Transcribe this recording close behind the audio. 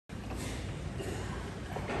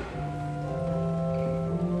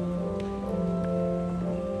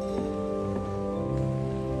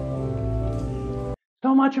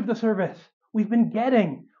much of the service we've been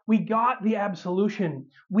getting. We got the absolution.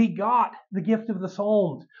 We got the gift of the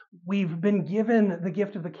Psalms. We've been given the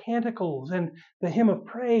gift of the canticles and the hymn of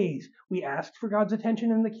praise. We asked for God's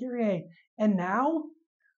attention in the Kyrie. And now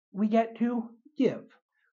we get to give.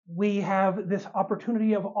 We have this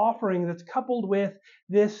opportunity of offering that's coupled with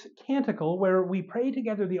this canticle where we pray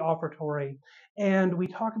together the offertory and we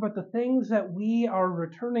talk about the things that we are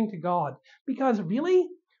returning to God. Because really,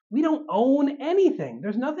 we don't own anything.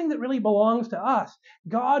 There's nothing that really belongs to us.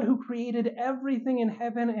 God, who created everything in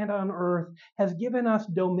heaven and on earth, has given us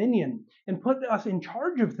dominion and put us in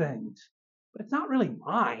charge of things. But it's not really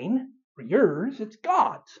mine or yours, it's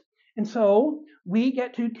God's. And so we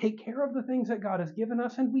get to take care of the things that God has given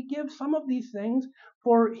us, and we give some of these things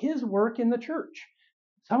for his work in the church.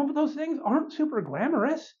 Some of those things aren't super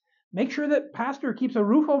glamorous. Make sure that pastor keeps a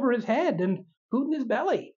roof over his head and food in his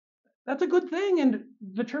belly. That's a good thing, and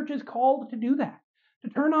the church is called to do that. To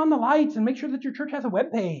turn on the lights and make sure that your church has a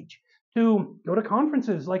web page. To go to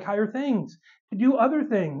conferences like Higher Things. To do other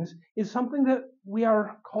things is something that we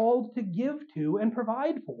are called to give to and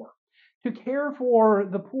provide for. To care for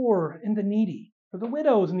the poor and the needy, for the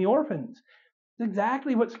widows and the orphans. It's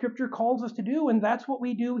exactly what Scripture calls us to do, and that's what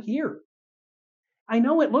we do here. I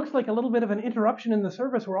know it looks like a little bit of an interruption in the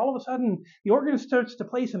service where all of a sudden the organist starts to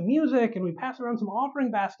play some music and we pass around some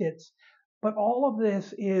offering baskets, but all of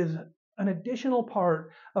this is an additional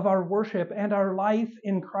part of our worship and our life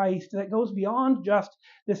in Christ that goes beyond just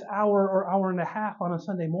this hour or hour and a half on a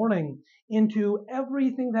Sunday morning into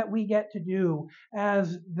everything that we get to do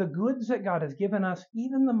as the goods that God has given us,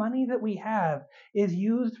 even the money that we have, is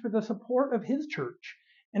used for the support of his church.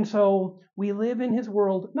 And so we live in his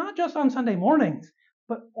world, not just on Sunday mornings,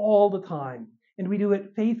 but all the time. And we do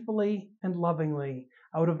it faithfully and lovingly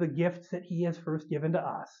out of the gifts that he has first given to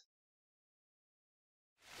us.